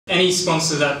any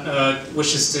sponsor that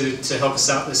wishes to help us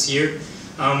out this year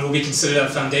will be considered our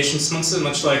foundation sponsor.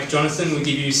 Much like Jonathan, we'll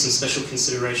give you some special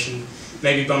consideration,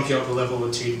 maybe bump you up a level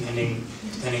or two depending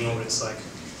on what it's like.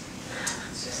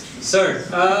 So,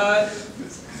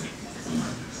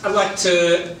 I'd like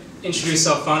to introduce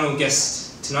our final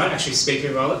guest tonight, actually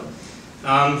speaker rather.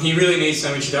 He really needs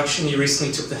no introduction. He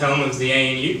recently took the helm of the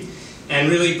ANU and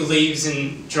really believes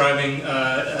in driving,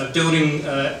 building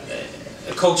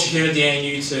a culture here at the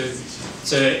ANU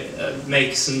to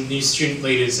make some new student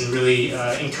leaders and really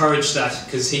encourage that,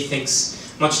 because he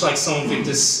thinks, much like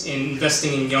Invictus, in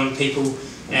investing in young people,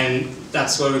 and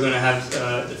that's where we're going to have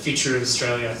the future of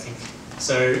Australia, I think.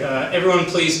 So everyone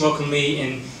please welcome me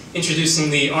in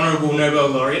introducing the Honourable Nobel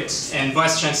Laureate and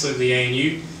Vice Chancellor of the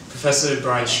ANU, Professor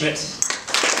Brian Schmidt.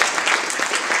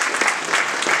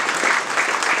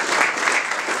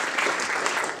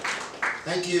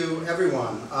 Thank you,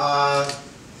 everyone.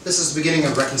 This is the beginning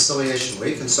of Reconciliation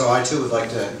Week, and so I too would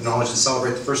like to acknowledge and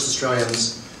celebrate the first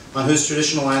Australians on whose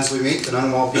traditional lands we meet, the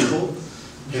Ngunnawal people.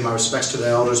 Pay my respects to the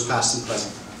elders, past and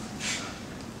present.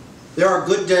 There are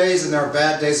good days and there are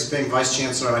bad days as being Vice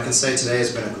Chancellor, and I can say today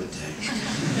has been a good day.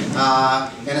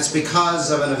 And it's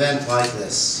because of an event like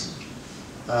this.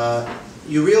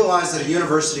 You realize that a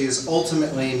university is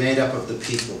ultimately made up of the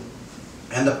people.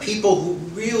 And the people who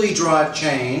really drive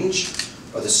change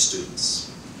are the students.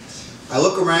 I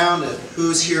look around at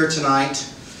who's here tonight,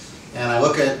 and I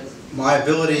look at my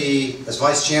ability as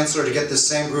Vice Chancellor to get this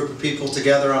same group of people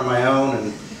together on my own, and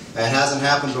it hasn't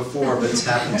happened before, but it's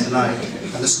happened tonight.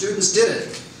 And the students did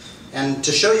it. And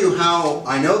to show you how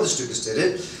I know the students did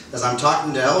it, as I'm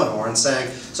talking to Eleanor and saying,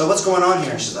 so what's going on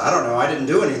here? And she says, I don't know, I didn't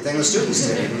do anything, the students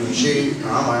did it. And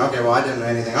I'm like, okay, well I didn't do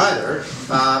anything either,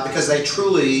 because they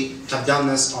truly have done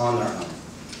this on their own.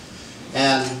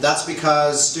 And that's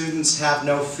because students have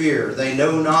no fear. They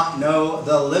not know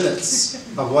the limits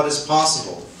of what is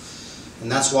possible.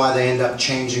 And that's why they end up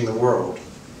changing the world.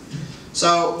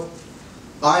 So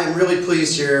I am really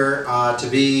pleased here to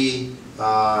be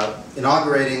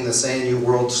inaugurating this ANU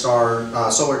World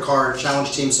Star Solar Car Challenge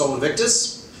Team Solar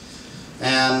Invictus,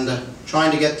 and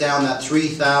trying to get down that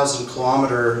 3,000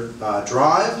 kilometer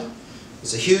drive.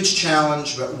 It's a huge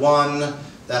challenge, but one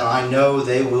that I know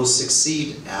they will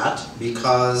succeed at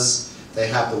because they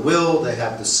have the will, they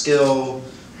have the skill,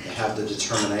 they have the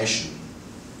determination.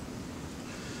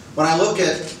 When I look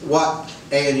at what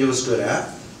ANU is good at,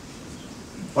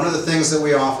 one of the things that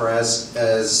we offer, as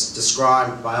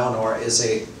described by Eleanor, is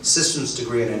a systems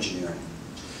degree in engineering.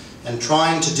 And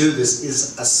trying to do this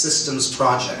is a systems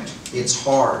project. It's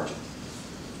hard.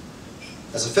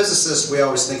 As a physicist, we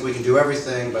always think we can do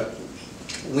everything, but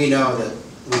we know that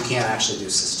we can't actually do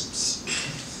systems.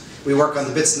 We work on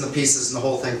the bits and the pieces and the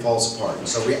whole thing falls apart. And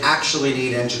so we actually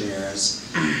need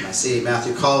engineers. And I see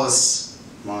Matthew Collis,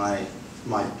 my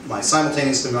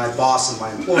simultaneously my boss and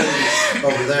my employee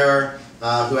over there,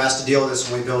 who has to deal with this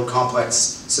when we build complex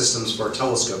systems for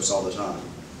telescopes all the time.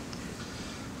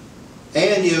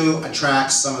 ANU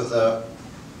attracts some of the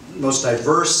most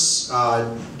diverse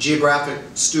geographic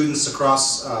students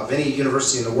across any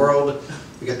university in the world.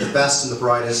 We get the best and the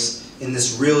brightest in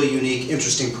this really unique,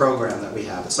 interesting program that we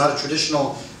have. It's not a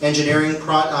traditional engineering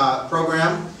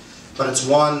program, but it's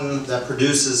one that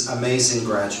produces amazing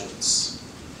graduates.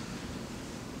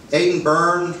 Aidan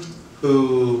Byrne,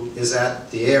 who is at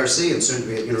the ARC and soon to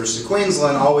be at University of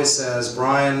Queensland, always says,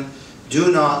 Brian,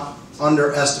 do not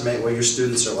underestimate what your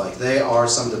students are like. They are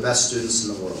some of the best students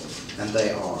in the world, and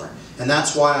they are. And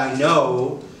that's why I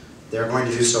know they're going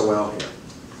to do so well here.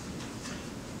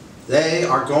 They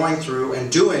are going through and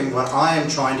doing what I am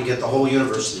trying to get the whole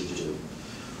university to do.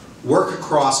 Work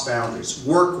across boundaries,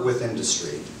 work with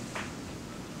industry,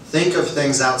 think of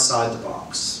things outside the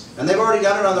box. And they've already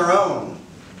done it on their own,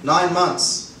 9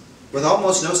 months, with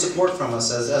almost no support from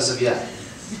us as of yet.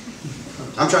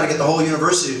 I'm trying to get the whole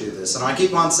university to do this, and I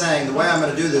keep on saying the way I'm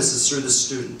going to do this is through the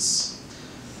students,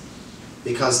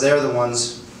 because they're the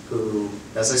ones who,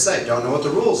 as I say, don't know what the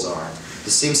rules are.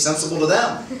 This seems sensible to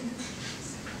them.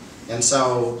 And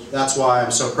so that's why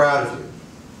I'm so proud of you.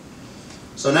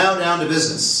 So now down to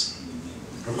business.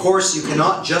 Of course, you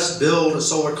cannot just build a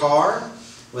solar car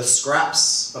with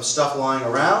scraps of stuff lying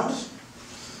around.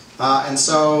 And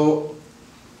so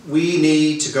we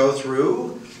need to go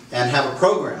through and have a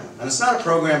program. And it's not a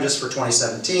program just for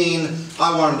 2017.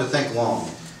 I want them to think long.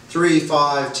 3,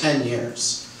 5, 10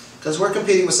 years. Because we're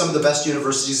competing with some of the best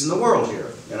universities in the world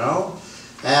here, you know?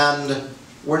 And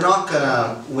we're not going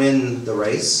to win the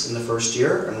race in the first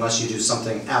year unless you do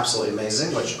something absolutely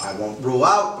amazing, which I won't rule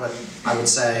out, but I would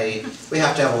say we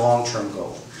have to have a long-term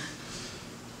goal.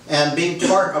 And being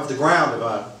part of the ground of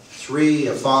a 3,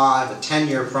 a 5, a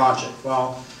 10-year project.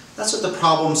 Well, that's what the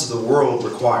problems of the world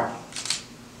require.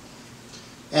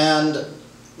 And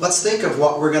let's think of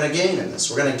what we're going to gain in this.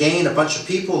 We're going to gain a bunch of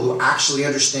people who actually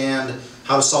understand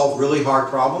how to solve really hard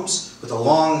problems with a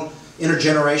long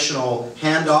intergenerational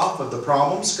handoff of the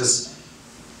problems, because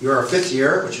you're a 5th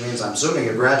year, which means I'm assuming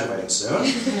you're graduating soon,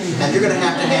 and you're going to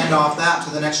have to hand off that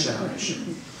to the next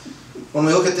generation. When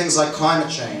we look at things like climate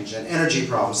change and energy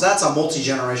problems, that's a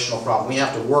multi-generational problem. We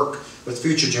have to work with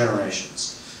future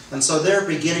generations. And so they're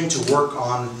beginning to work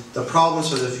on the problems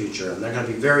for the future, and they're going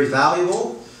to be very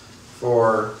valuable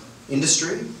for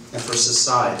industry and for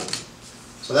society.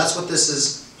 So that's what this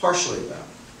is partially about.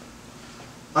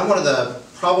 I'm one of the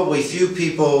probably few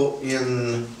people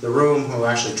in the room who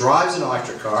actually drives an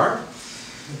electric car,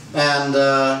 and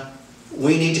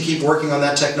we need to keep working on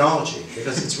that technology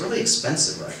because it's really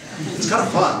expensive right now. It's kind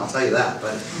of fun, I'll tell you that,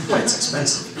 but it's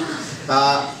expensive.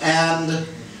 And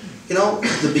you know,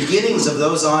 the beginnings of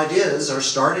those ideas are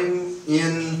starting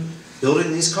in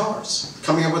building these cars,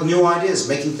 coming up with new ideas,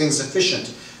 making things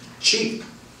efficient, cheap.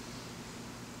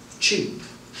 Cheap.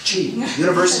 Cheap.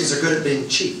 Universities are good at being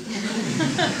cheap.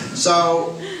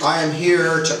 So I am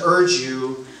here to urge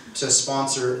you to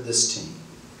sponsor this team.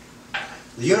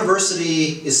 The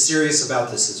university is serious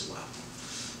about this as well.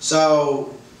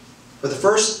 So for the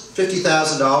first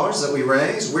 $50,000 that we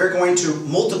raise, we're going to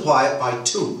multiply it by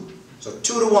 2. So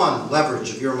 2-to-1 leverage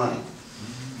of your money.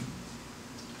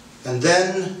 And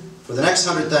then for the next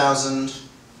 100,000,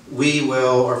 we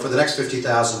will, or for the next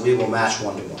 50,000, we will match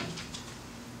 1-to-1.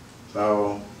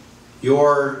 So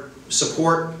your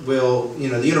support will, you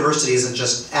know, the university isn't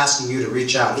just asking you to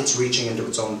reach out, it's reaching into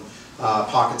its own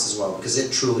pockets as well, because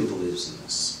it truly believes in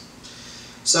this.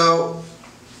 So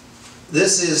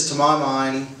this is, to my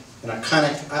mind, an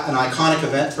iconic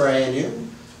event for ANU.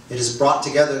 It has brought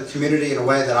together the community in a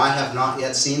way that I have not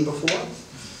yet seen before.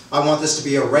 I want this to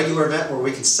be a regular event where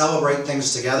we can celebrate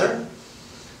things together.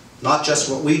 Not just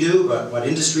what we do, but what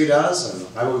industry does. And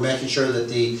I will be making sure that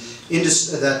the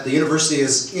university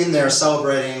is in there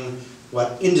celebrating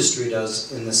what industry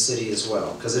does in this city as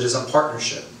well, because it is a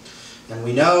partnership. And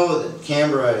we know that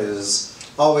Canberra is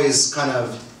always kind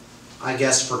of, I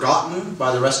guess, forgotten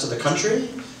by the rest of the country,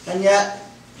 and yet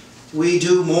we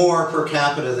do more per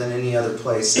capita than any other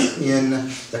place in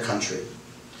the country.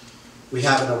 We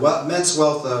have an immense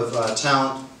wealth of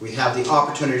talent. We have the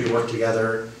opportunity to work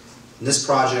together in this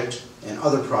project and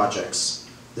other projects.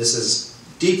 This is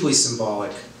deeply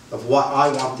symbolic of what I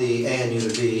want the ANU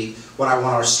to be, what I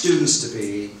want our students to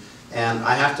be, and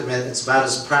I have to admit, it's about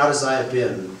as proud as I have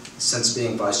been since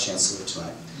being Vice Chancellor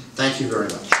tonight. Thank you very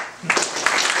much.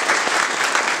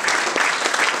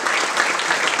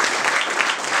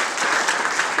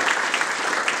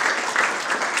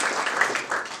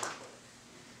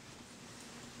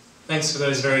 Thanks for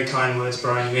those very kind words,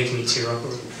 Brian. You're making me tear up a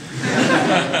little.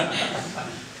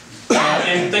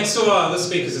 And thanks to our other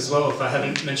speakers as well. If I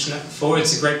haven't mentioned that before,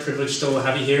 it's a great privilege to all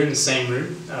have you here in the same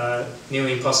room.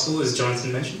 Nearly impossible, as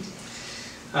Jonathan mentioned.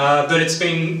 But it's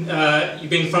been, you've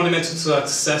been fundamental to our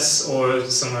success, or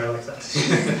somewhere like that.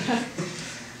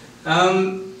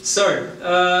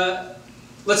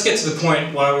 Let's get to the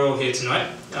point why we're all here tonight.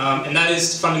 And that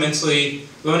is to fundamentally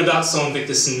learn about Sol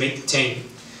Invictus and meet the team.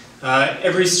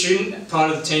 Every student,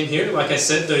 part of the team here, like I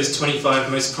said, those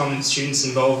 25 most prominent students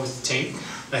involved with the team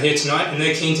are here tonight, and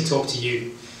they're keen to talk to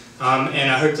you. And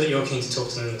I hope that you're keen to talk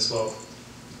to them as well.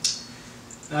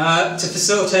 To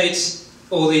facilitate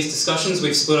all these discussions,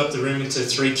 we've split up the room into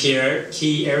 3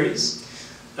 key areas.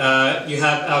 You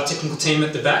have our technical team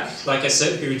at the back, like I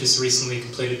said, who just recently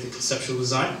completed the conceptual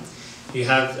design. You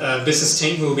have a business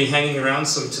team who will be hanging around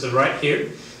sort of to the right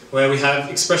here, where we have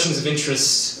expressions of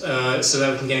interest so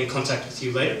that we can get in contact with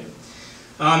you later.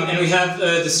 And we have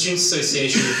the Students'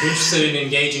 Association. If you're interested in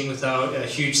engaging with our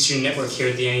huge student network here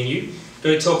at the ANU,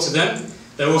 go talk to them.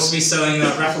 They'll also be selling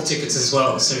raffle tickets as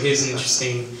well, so here's an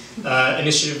interesting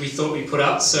initiative we thought we'd put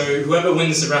out. So whoever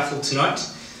wins the raffle tonight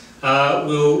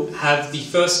will have the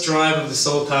first drive of the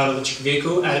solar-powered electric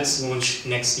vehicle at its launch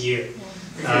next year.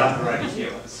 Yeah.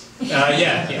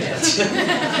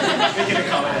 Making a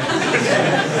comment.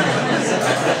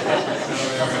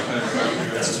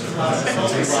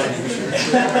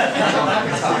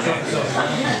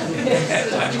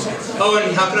 Oh,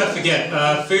 and how could I forget?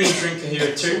 Food and drink are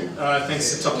here too,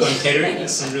 thanks to Top Gun Catering.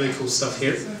 There's some really cool stuff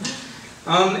here.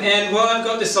 And while I've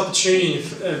got this opportunity,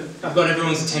 I've got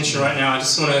everyone's attention right now, I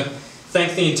just want to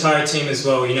thank the entire team as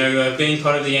well. You know, being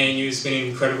part of the ANU has been an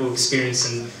incredible experience,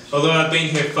 and although I've been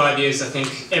here 5 years, I think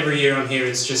every year I'm here,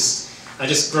 I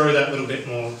just grow that little bit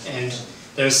more. And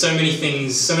there are so many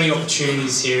things, so many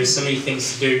opportunities here, so many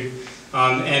things to do.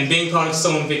 And being part of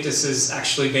Solo Invictus has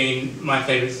actually been my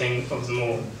favourite thing of them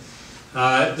all.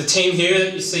 The team here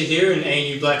that you see here in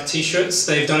ANU black t-shirts,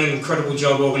 they've done an incredible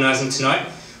job organising tonight.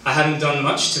 I haven't done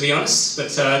much, to be honest, but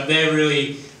they're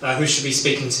really who should be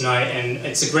speaking tonight, and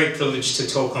it's a great privilege to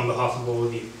talk on behalf of all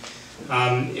of you.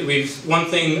 One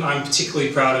thing I'm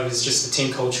particularly proud of is just the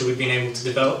team culture we've been able to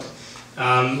develop.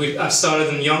 I've started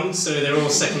them young, so they're all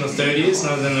second or third years,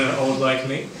 none of them are old like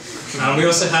me. We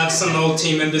also have some old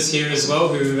team members here as well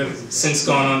who have since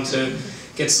gone on to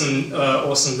get some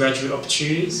awesome graduate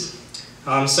opportunities.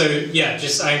 So yeah,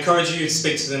 I encourage you to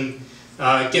speak to them,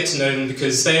 get to know them,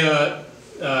 because they are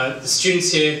the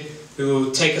students here who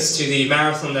will take us to the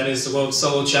marathon that is the World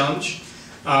Solo Challenge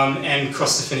and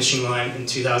cross the finishing line in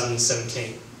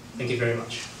 2017. Thank you very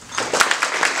much.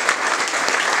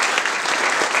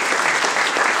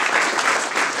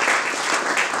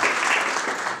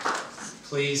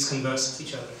 Please converse with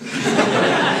each other.